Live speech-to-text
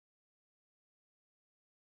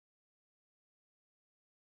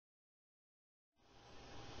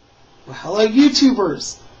Well, hello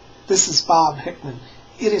YouTubers, this is Bob Hickman.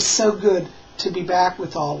 It is so good to be back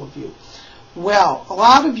with all of you. Well, a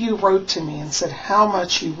lot of you wrote to me and said how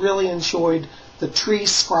much you really enjoyed the tree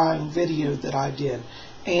scrying video that I did.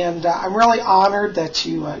 And I'm really honored that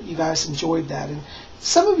you guys enjoyed that. And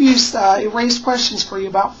some of you, it raised questions for you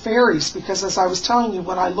about fairies, because as I was telling you,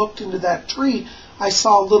 when I looked into that tree, I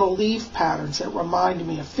saw little leaf patterns that reminded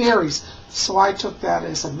me of fairies. So I took that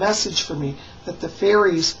as a message for me that the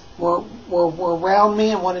fairies were around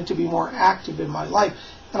me and wanted to be more active in my life.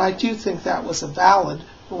 And I do think that was a valid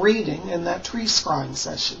reading in that tree scrying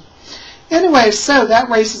session. Anyway, so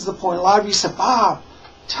that raises the point. A lot of you said, Bob,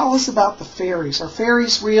 tell us about the fairies. Are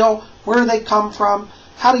fairies real? Where do they come from?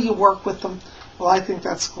 How do you work with them? Well, I think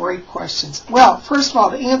that's great questions. Well, first of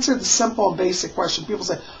all, to answer the simple and basic question, people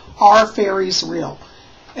say, are fairies real?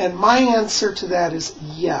 And my answer to that is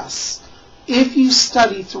yes. If you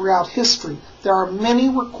study throughout history, there are many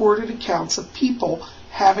recorded accounts of people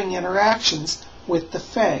having interactions with the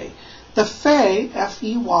Fae. The Fae,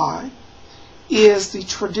 F-E-Y, is the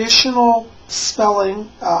traditional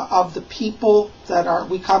spelling of the people that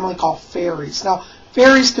we commonly call fairies. Now,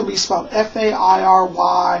 fairies can be spelled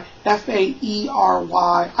F-A-I-R-Y,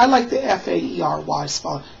 F-A-E-R-Y. I like the F-A-E-R-Y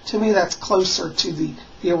spelling. To me, that's closer to the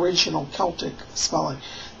original Celtic spelling.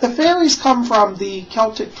 The fairies come from the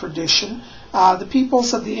Celtic tradition. The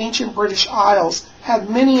peoples of the ancient British Isles had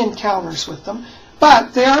many encounters with them,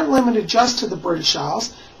 but they aren't limited just to the British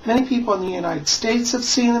Isles. Many people in the United States have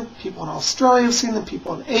seen them, people in Australia have seen them,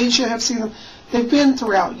 people in Asia have seen them. They've been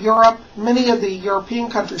throughout Europe. Many of the European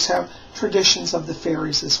countries have traditions of the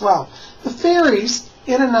fairies as well. The fairies,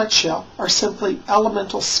 in a nutshell, are simply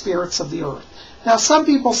elemental spirits of the earth. Now, some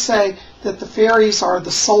people say that the fairies are the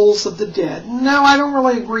souls of the dead. No, I don't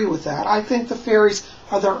really agree with that. I think the fairies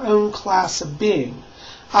are their own class of being.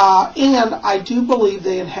 And I do believe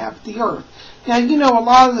they inhabit the earth. Now, you know, a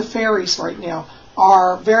lot of the fairies right now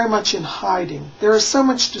are very much in hiding. There is so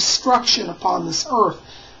much destruction upon this earth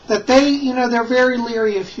that they're very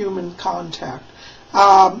leery of human contact.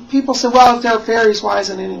 People say, well, if they're fairies, why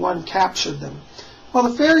hasn't anyone captured them? Well,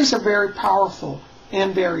 the fairies are very powerful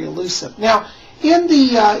and very elusive. Now, in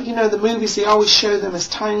the movies, they always show them as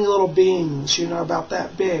tiny little beings, about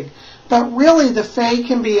that big. But really, the Fae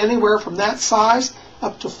can be anywhere from that size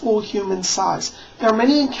up to full human size. There are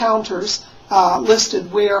many encounters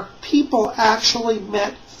listed where people actually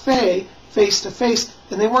met Fae face to face,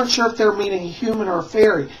 and they weren't sure if they were meeting a human or a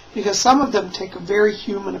fairy, because some of them take a very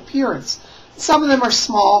human appearance. Some of them are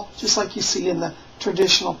small, just like you see in the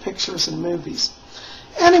traditional pictures and movies.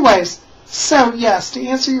 Anyways, so yes, to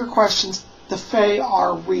answer your questions, the Fae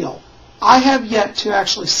are real. I have yet to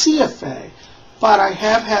actually see a Fae, but I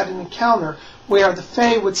have had an encounter where the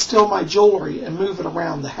Fae would steal my jewelry and move it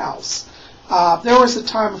around the house. There was a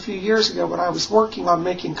time a few years ago when I was working on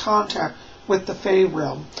making contact with the Fae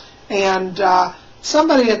realm, and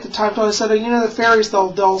somebody at the time told me, said, the fairies,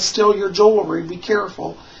 they'll steal your jewelry, be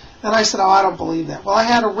careful. And I said, oh, I don't believe that. Well, I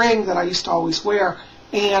had a ring that I used to always wear,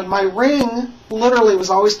 and my ring literally was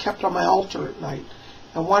always kept on my altar at night.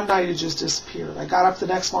 And one night it just disappeared. I got up the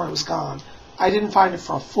next morning, it was gone. I didn't find it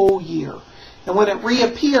for a full year. And when it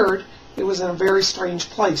reappeared, it was in a very strange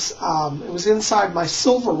place. It was inside my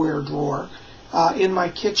silverware drawer in my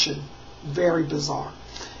kitchen. Very bizarre.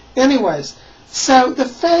 Anyways, so the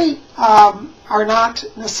Fae are not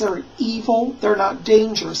necessarily evil. They're not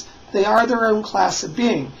dangerous. They are their own class of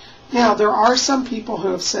being. Now, there are some people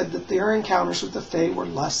who have said that their encounters with the Fae were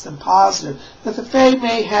less than positive. That the Fae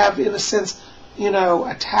may have, in a sense,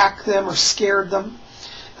 attacked them or scared them.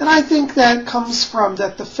 And I think that comes from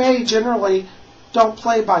that the Fae generally don't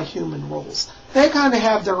play by human rules. They kind of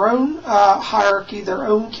have their own hierarchy, their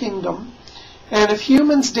own kingdom. And if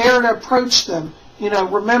humans dare to approach them,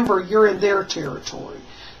 remember, you're in their territory.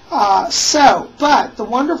 But the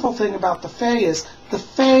wonderful thing about the Fae is the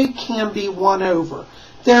Fae can be won over.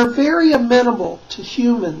 They're very amenable to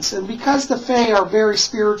humans, and because the Fae are very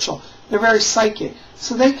spiritual, they're very psychic,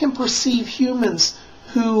 so they can perceive humans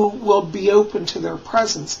who will be open to their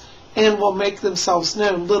presence and will make themselves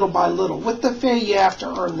known little by little. With the Fae, you have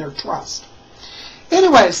to earn their trust.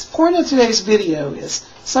 Anyways, the point of today's video is,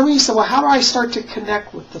 some of you say, well, how do I start to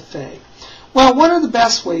connect with the Fae? Well, one of the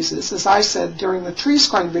best ways is, as I said during the tree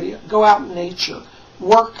scrying video, go out in nature.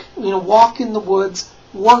 Walk in the woods,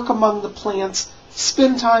 work among the plants,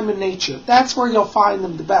 spend time in nature. That's where you'll find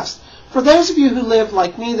them the best. For those of you who live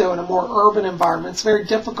like me, though, in a more urban environment, it's very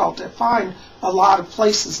difficult to find a lot of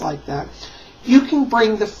places like that. You can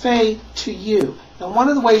bring the Fae to you. And one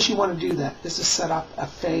of the ways you want to do that is to set up a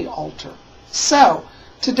Fae altar. So,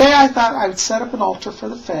 today I thought I would set up an altar for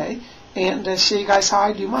the Fae and show you guys how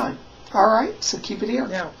I do mine. All right, so keep it here.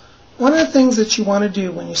 Now, one of the things that you want to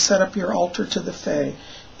do when you set up your altar to the Fae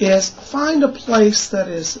is find a place that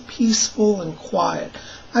is peaceful and quiet.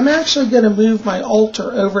 I'm actually going to move my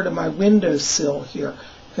altar over to my windowsill here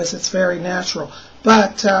because it's very natural.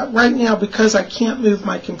 But right now, because I can't move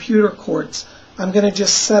my computer cords, I'm going to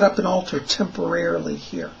just set up an altar temporarily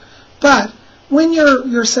here. But when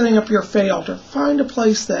you're setting up your Fae altar, find a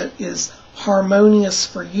place that is harmonious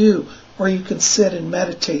for you where you can sit and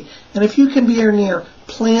meditate. And if you can be near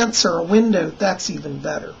plants or a window, that's even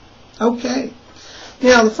better. Okay.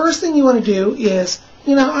 Now, the first thing you want to do is,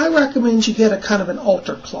 I recommend you get a kind of an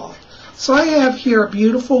altar cloth. So I have here a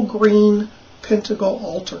beautiful green pentacle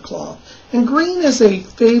altar cloth. And green is a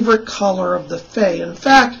favorite color of the Fae. In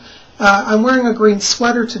fact, I'm wearing a green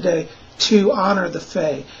sweater today to honor the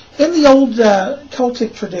Fae. In the old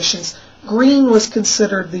Celtic traditions, green was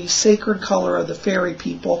considered the sacred color of the fairy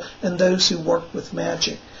people and those who worked with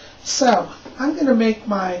magic. So I'm going to make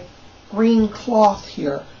my green cloth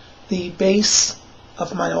here the base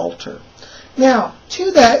of my altar. Now,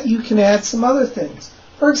 to that you can add some other things.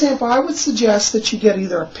 For example, I would suggest that you get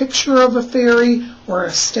either a picture of a fairy or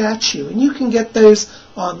a statue, and you can get those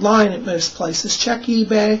online at most places. Check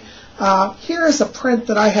eBay. Here is a print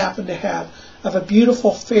that I happen to have of a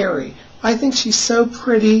beautiful fairy. I think she's so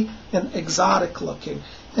pretty and exotic looking.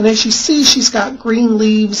 And as you see, she's got green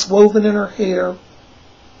leaves woven in her hair,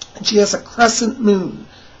 and she has a crescent moon,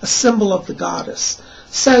 a symbol of the goddess.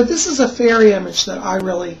 So this is a fairy image that I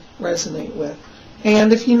really resonate with.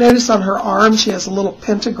 And if you notice on her arm, she has a little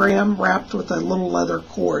pentagram wrapped with a little leather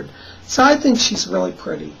cord. So I think she's really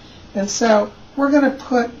pretty. And so we're going to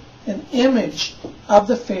put an image of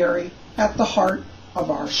the fairy at the heart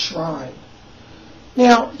of our shrine.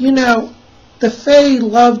 Now, the Fae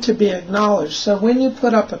love to be acknowledged. So when you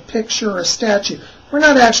put up a picture or a statue, we're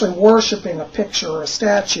not actually worshiping a picture or a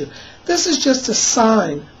statue. This is just a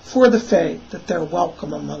sign for the Fae that they're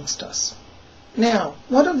welcome amongst us. Now,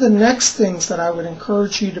 one of the next things that I would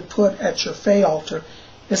encourage you to put at your Fae altar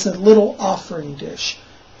is a little offering dish.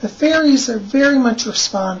 The fairies are very much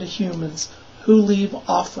respond to humans who leave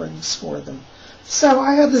offerings for them. So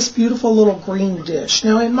I have this beautiful little green dish.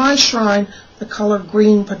 Now in my shrine, the color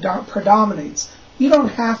green predominates. You don't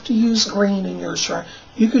have to use green in your shrine.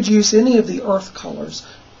 You could use any of the earth colors,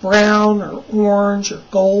 brown or orange or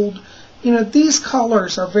gold. These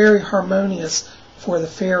colors are very harmonious for the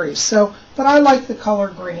fairies. But I like the color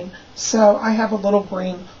green, so I have a little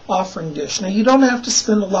green offering dish. Now you don't have to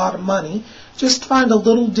spend a lot of money. Just find a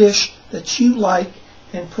little dish that you like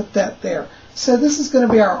and put that there. So this is going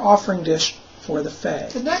to be our offering dish for the Fae.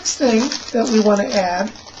 The next thing that we want to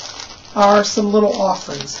add are some little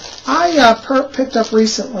offerings. I picked up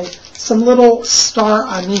recently some little star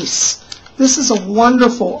anise. This is a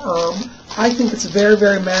wonderful herb. I think it's very,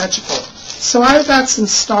 very magical. So I've got some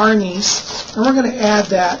star anise, and we're going to add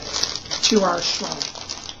that to our shrine.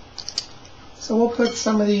 So we'll put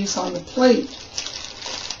some of these on the plate.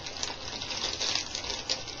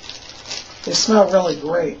 They smell really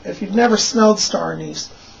great. If you've never smelled star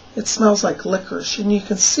anise, it smells like licorice, and you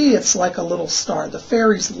can see it's like a little star. The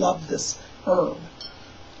fairies love this herb.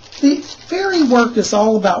 The fairy work is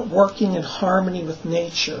all about working in harmony with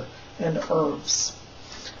nature and herbs.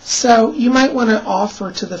 So you might want to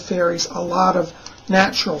offer to the fairies a lot of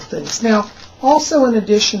natural things. Now, also in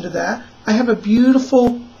addition to that, I have a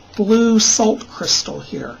beautiful blue salt crystal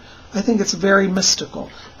here. I think it's very mystical.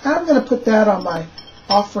 Now I'm going to put that on my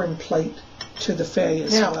offering plate to the Fae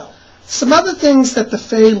as well. Some other things that the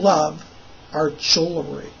Fae love are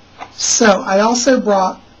jewelry. So I also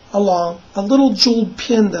brought along a little jeweled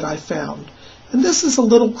pin that I found. And this is a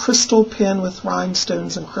little crystal pin with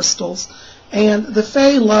rhinestones and crystals. And the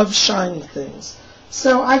Fae love shiny things.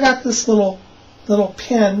 So I got this little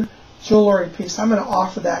pin jewelry piece. I'm going to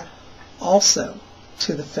offer that also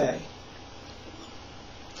to the Fae.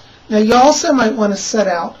 Now you also might want to set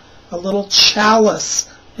out a little chalice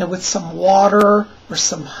and with some water or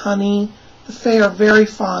some honey. The Fae are very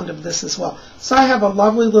fond of this as well. So I have a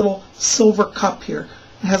lovely little silver cup here.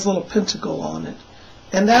 It has a little pentacle on it.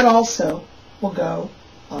 And that also will go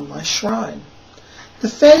on my shrine. The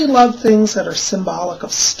Fae love things that are symbolic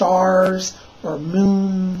of stars or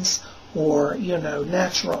moons or,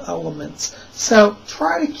 natural elements. So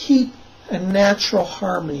try to keep a natural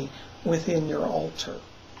harmony within your altar.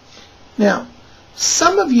 Now,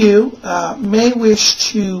 some of you may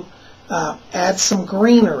wish to add some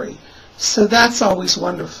greenery, so that's always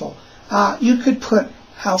wonderful. You could put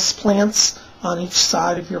houseplants on each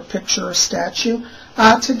side of your picture or statue.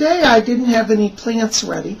 Today I didn't have any plants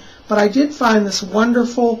ready, but I did find this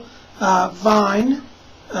wonderful vine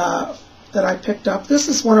that I picked up. This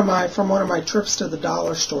is from one of my trips to the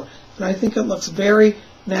dollar store, and I think it looks very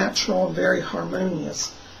natural and very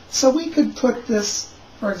harmonious. So we could put this,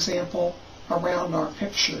 for example, around our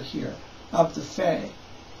picture here of the Fae.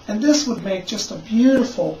 And this would make just a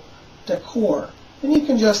beautiful decor. And you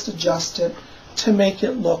can just adjust it to make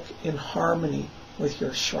it look in harmony with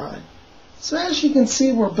your shrine. So as you can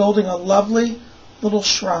see, we're building a lovely little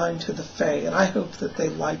shrine to the Fae, and I hope that they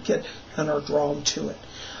like it and are drawn to it.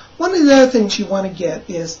 One of the other things you want to get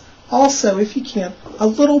is also, if you can, a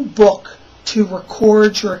little book to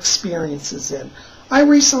record your experiences in. I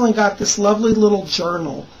recently got this lovely little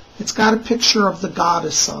journal. It's got a picture of the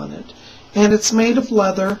goddess on it, and it's made of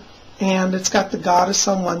leather, and it's got the goddess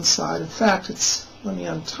on one side. In fact, let me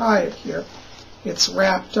untie it here. It's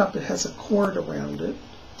wrapped up. It has a cord around it.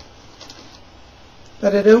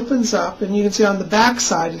 But it opens up, and you can see on the back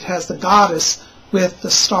side it has the goddess with the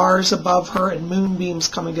stars above her and moonbeams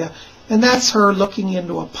coming down. And that's her looking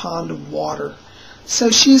into a pond of water. So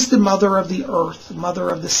she's the mother of the earth, mother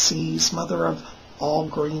of the seas, mother of all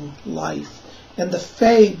green life. And the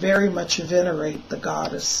Fae very much venerate the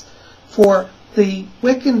goddess. For the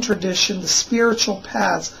Wiccan tradition, the spiritual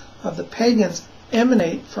paths of the pagans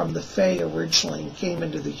emanate from the Fae originally and came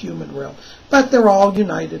into the human realm. But they're all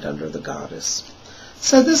united under the goddess.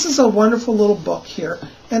 So this is a wonderful little book here,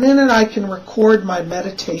 and in it I can record my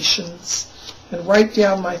meditations and write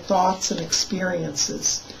down my thoughts and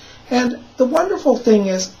experiences. And the wonderful thing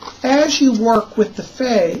is, as you work with the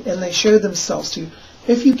Fae and they show themselves to you,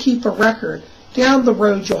 if you keep a record, down the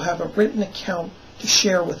road you'll have a written account to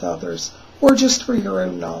share with others, or just for your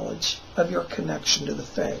own knowledge of your connection to the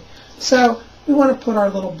Fae. So we want to put our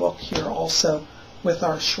little book here also with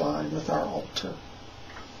our shrine, with our altar.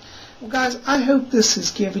 Well, guys, I hope this has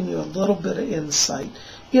given you a little bit of insight.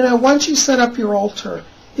 You know, once you set up your altar,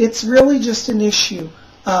 it's really just an issue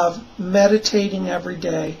of meditating every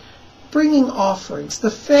day, bringing offerings. The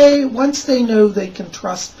Fae, once they know they can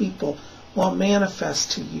trust people, will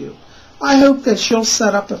manifest to you. I hope that you'll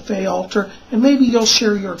set up a Fae altar, and maybe you'll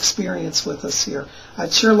share your experience with us here.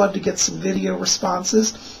 I'd sure love to get some video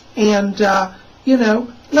responses, and, you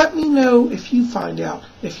know, let me know if you find out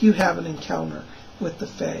if you have an encounter with the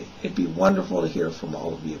Fae. It'd be wonderful to hear from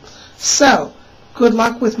all of you. So, good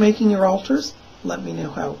luck with making your altars. Let me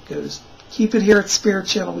know how it goes. Keep it here at Spirit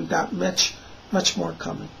Channel. We've got much more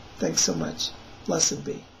coming. Thanks so much. Blessed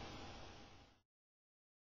be.